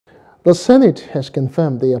The Senate has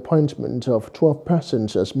confirmed the appointment of 12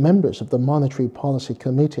 persons as members of the Monetary Policy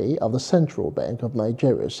Committee of the Central Bank of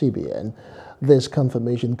Nigeria, CBN. This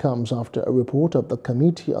confirmation comes after a report of the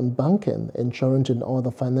Committee on Banking, Insurance and Other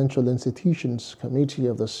Financial Institutions Committee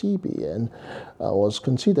of the CBN was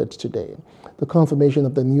considered today. The confirmation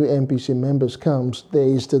of the new MPC members comes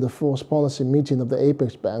days to the first policy meeting of the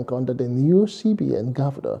Apex Bank under the new CBN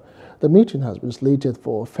governor. The meeting has been slated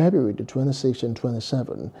for February the 26th and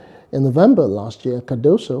 27th. In November last year,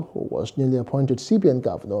 Cardoso, who was newly appointed CBN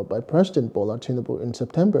governor by President Bola Tinubu in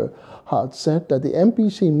September, had said that the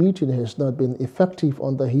MPC meeting has not been effective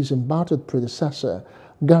under his embattled predecessor,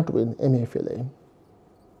 Godwin Emefiele.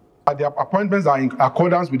 The appointments are in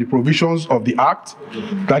accordance with the provisions of the Act,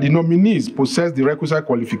 that the nominees possess the requisite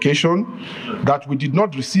qualification, that we did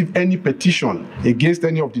not receive any petition against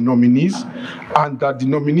any of the nominees, and that the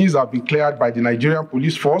nominees have been cleared by the Nigerian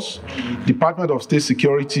Police Force, Department of State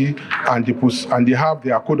Security, and they have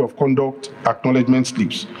their Code of Conduct acknowledgement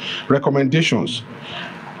slips. Recommendations.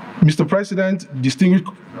 Mr. President, distinguished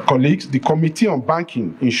colleagues, the Committee on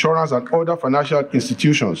Banking, Insurance and Other Financial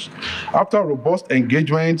Institutions, after robust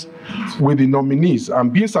engagement with the nominees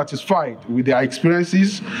and being satisfied with their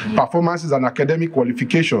experiences, performances and academic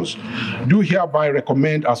qualifications, do hereby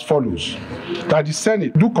recommend as follows: that the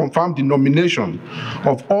Senate do confirm the nomination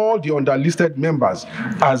of all the underlisted members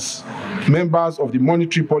as members of the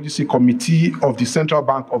Monetary Policy Committee of the Central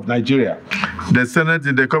Bank of Nigeria. The Senate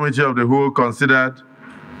in the Committee of the Whole considered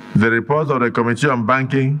the report of the Committee on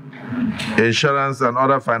Banking, Insurance and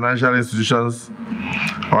Other Financial Institutions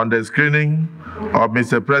on the screening of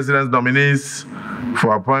Mr. President's nominees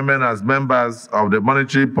for appointment as members of the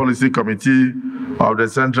Monetary Policy Committee of the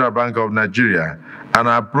Central Bank of Nigeria and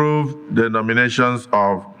approved the nominations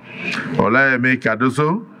of Olayemi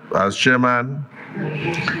Cardoso as chairman,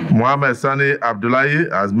 Muhammad Sani Abdullahi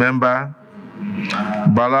as member,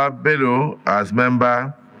 Bala Bello as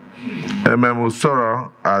member,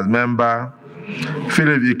 Usoro as member,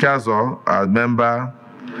 Philip Ikazo as member,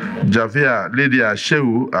 Jafia Lydia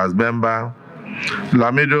Shehu as member,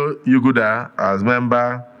 Lamido Yuguda as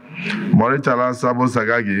member, Moritala Sabo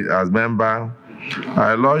Sagagi as member,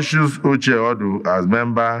 Aloysius Uche Odu as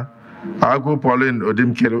member, Agu Pauline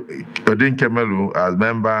Odinkemelu as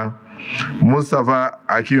member, Mustafa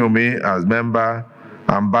Akiyumi as member,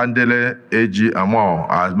 and Bandele Eji Amo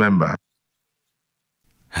as member.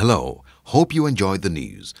 Hello, hope you enjoyed the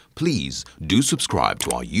news. Please do subscribe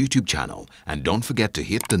to our YouTube channel and don't forget to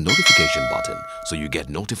hit the notification button so you get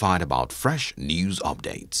notified about fresh news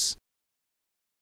updates.